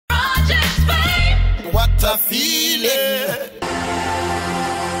What a feeling.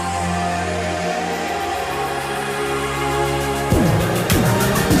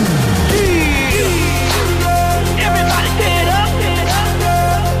 Everybody stand up.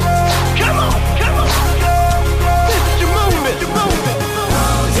 Come on, come on. This is your movement, your movement.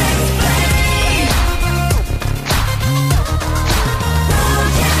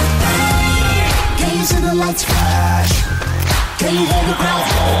 Can you see the lights flash? Can you hear the crowd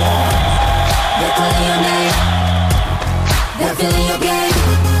roar? They're calling your name. They're feeling your game.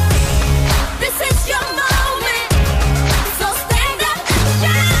 This is your moment. So stand up and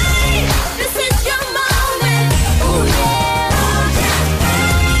shine. This is your moment. Oh yeah.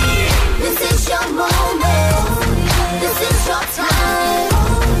 This is your moment. This is your time.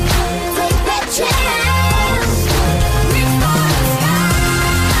 Take that chance. Reach for the sky.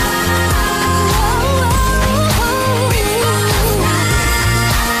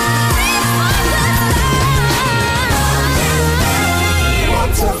 Reach for the sky.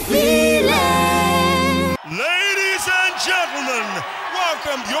 What a feeling. Ladies and gentlemen,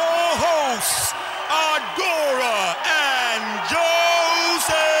 welcome your hosts, Adora and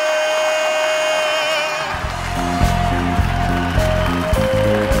Joseph.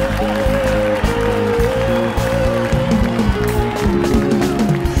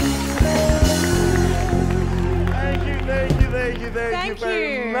 Thank you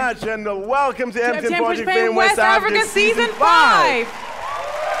very you. much, and welcome to MTN Project Fame Fame West Africa Season 5.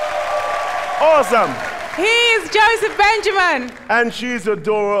 Awesome. He's Joseph Benjamin. And she's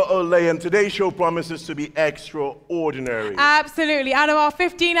Adora Olay, and today's show promises to be extraordinary. Absolutely. Out of our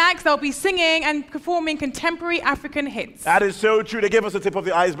 15 acts, they'll be singing and performing contemporary African hits. That is so true. They gave us a tip of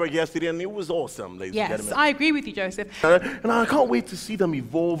the iceberg yesterday, and it was awesome, ladies and Yes, gentlemen. I agree with you, Joseph. And I can't wait to see them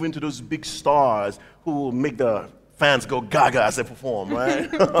evolve into those big stars who will make the fans go gaga as they perform, right?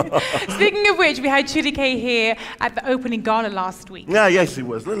 Speaking of which, we had Chidi K here at the opening gala last week. Yeah, yes, it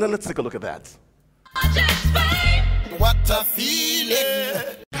was. Let's take a look at that. What a feeling.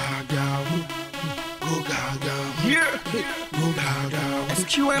 Yeah.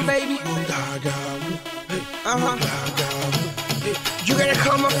 SQM, baby. You gotta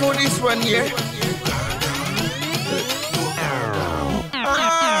come up for this one, yeah?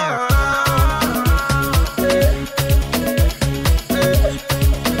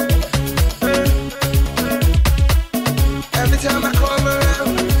 Every time I come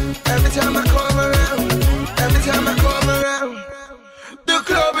around, every time I come around, every time I come around, the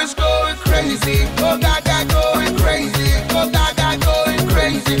club is going crazy. Oh Gaga going crazy. Oh Gaga going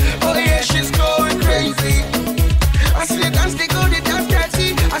crazy. Oh yeah, she's going crazy. I see the dance, they go, they dance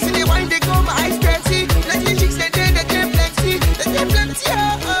dirty. I see the wine, they go, my eyes dirty. Like the chicks, they get plenty,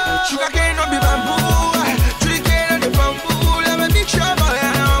 oh. Sugar cane on the bamboo, sugar cane on the bamboo. I'm a big shot, boy,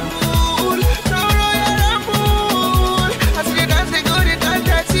 and I'm cool. No, I'm cool. I see the dance, they go, they dance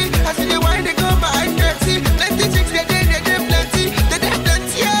dirty. I see the wine, they go, my eyes dirty. Like the chicks, they get plenty,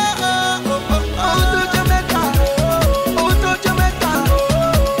 oh. Oh, to Jamaica, oh, to Jamaica,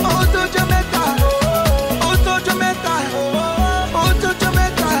 oh, to Jamaica, oh, to Jamaica, oh, to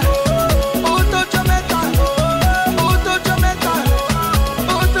Jamaica, oh, to Jamaica, oh, to Jamaica,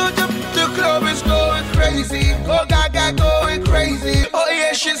 oh, to the club is going crazy. Oh, Gaga going crazy. Oh,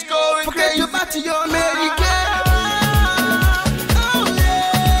 yeah, she's going crazy. Forget your body, your American. Oh,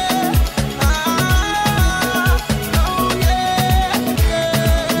 yeah. Oh,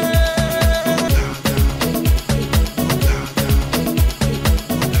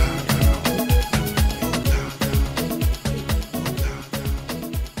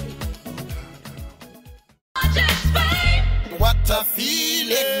 What a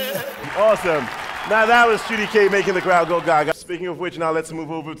feeling. Awesome. Now that was Chidi K making the crowd go gaga. Speaking of which, now let's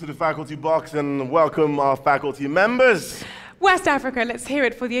move over to the faculty box and welcome our faculty members. West Africa, let's hear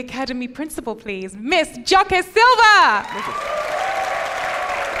it for the Academy Principal, please. Miss Joke Silva.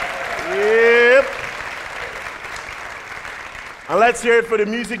 Yep. And let's hear it for the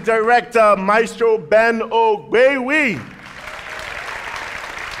music director, Maestro Ben Ogbewi.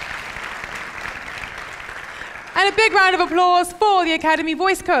 And a big round of applause for the Academy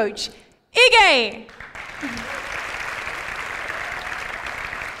voice coach, Ige.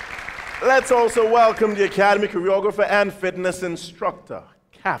 Let's also welcome the Academy choreographer and fitness instructor,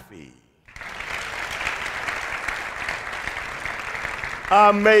 Kathy.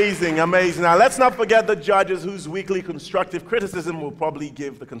 Amazing, amazing. Now, let's not forget the judges whose weekly constructive criticism will probably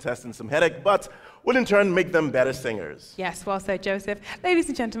give the contestants some headache, but will in turn make them better singers. Yes, well said, Joseph. Ladies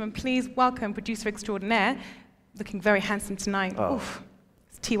and gentlemen, please welcome producer extraordinaire, looking very handsome tonight. Oh. Oof,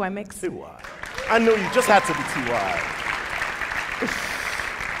 it's T.Y. Mix. T.Y. I knew you just had to be T.Y.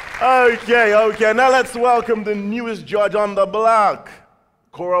 Okay. Now let's welcome the newest judge on the block,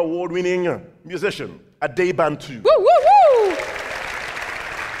 Cora award-winning musician, Adebantu. Woo, woo, woo!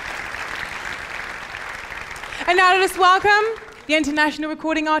 And now let us welcome the international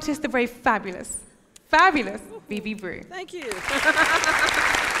recording artist, the very fabulous Bibi Brew. Thank you.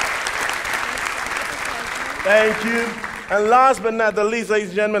 Thank you. And last but not the least, ladies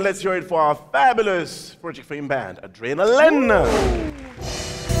and gentlemen, let's hear it for our fabulous Project Fame band, Adrenaline.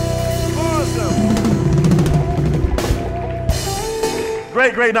 Awesome.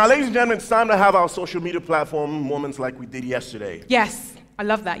 Great. Now, ladies and gentlemen, it's time to have our social media platform moments like we did yesterday. Yes, I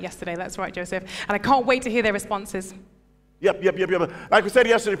love that yesterday. That's right, Joseph. And I can't wait to hear their responses. Yep. Like we said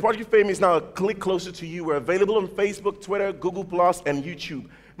yesterday, Project Fame is now a click closer to you. We're available on Facebook, Twitter, Google+, and YouTube.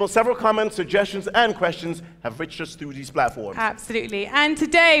 Several comments, suggestions, and questions have reached us through these platforms. Absolutely. And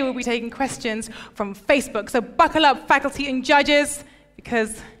today we'll be taking questions from Facebook. So buckle up, faculty and judges,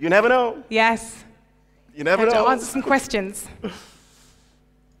 because... You never know. Yes. You never know. To answer some questions.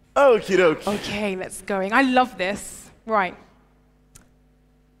 Okie dokie. Okay, let's go. I love this. Right.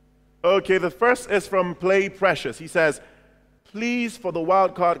 Okay, the first is from Play Precious. He says, please, for the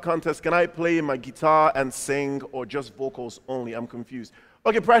wildcard contest, can I play my guitar and sing, or just vocals only? I'm confused.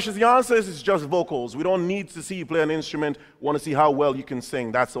 Okay, Precious, the answer is it's just vocals. We don't need to see you play an instrument. We want to see how well you can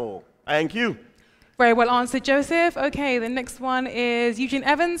sing. That's all. Thank you. Very well answered, Joseph. Okay, the next one is Eugene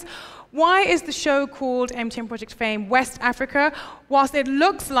Evans. Why is the show called MTN Project Fame West Africa, whilst it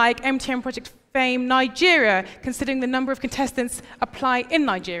looks like MTN Project Fame Nigeria, considering the number of contestants apply in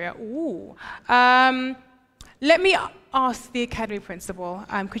Nigeria? Ooh. Let me ask the Academy Principal.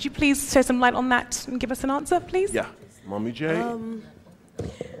 Could you please shed some light on that and give us an answer, please? Yeah. Mommy J.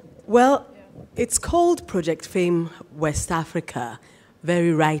 Well, it's called Project Fame West Africa,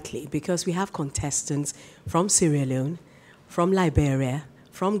 very rightly, because we have contestants from Sierra Leone, from Liberia,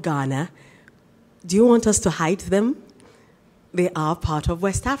 from Ghana. Do you want us to hide them? They are part of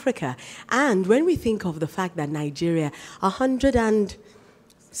West Africa. And when we think of the fact that Nigeria,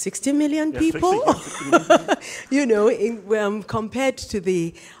 160 million people, 60 compared to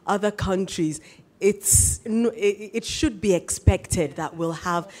the other countries, it should be expected that we'll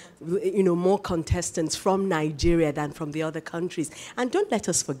have more contestants from Nigeria than from the other countries. And don't let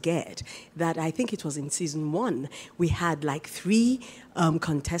us forget that I think it was in season 1, we had like 3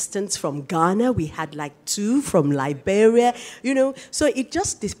 contestants from Ghana, we had like 2 from Liberia, so it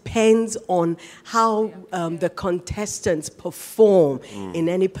just depends on how the contestants perform in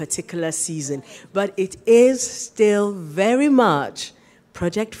any particular season. But it is still very much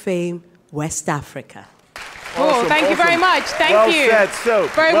Project Fame West Africa. Awesome, thank you very much. Thank you. Well said. So,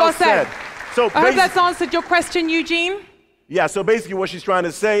 very well said. So I hope that's answered your question, Eugene. Yeah, so basically what she's trying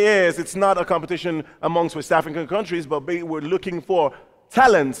to say is it's not a competition amongst West African countries, but we're looking for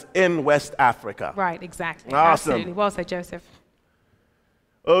talents in West Africa. Right, exactly. Awesome. Absolutely. Well said, Joseph.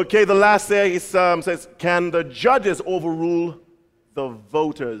 Okay, the last there is, says, can the judges overrule the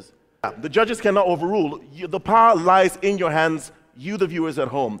voters? The judges cannot overrule. The power lies in your hands. You, the viewers at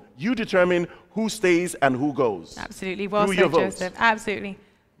home, you determine who stays and who goes. Absolutely. Well said, Joseph. Absolutely.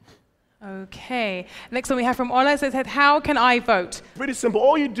 Okay. Next one we have from Ola. It says, how can I vote? Pretty simple.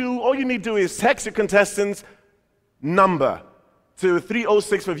 All you need to do is text your contestant's number to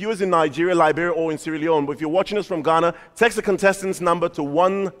 306 for viewers in Nigeria, Liberia, or in Sierra Leone. But if you're watching us from Ghana, text the contestant's number to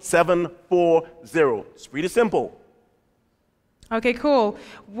 1740. It's pretty simple. Okay, cool.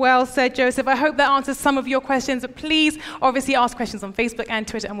 Well said, Joseph. I hope that answers some of your questions. But please, obviously, ask questions on Facebook and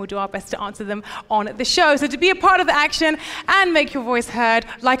Twitter, and we'll do our best to answer them on the show. So to be a part of the action and make your voice heard,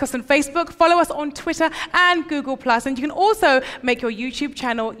 like us on Facebook, follow us on Twitter and Google+, and you can also make your YouTube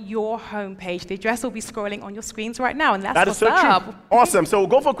channel your homepage. The address will be scrolling on your screens right now, and that's what's up. True. Awesome. So we'll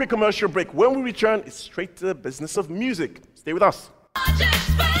go for a quick commercial break. When we return, it's straight to the business of music. Stay with us.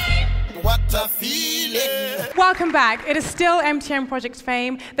 What a feeling. Welcome back. It is still MTN Project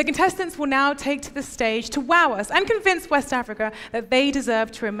Fame. The contestants will now take to the stage to wow us and convince West Africa that they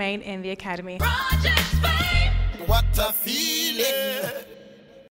deserve to remain in the Academy. Project Fame. What a feeling.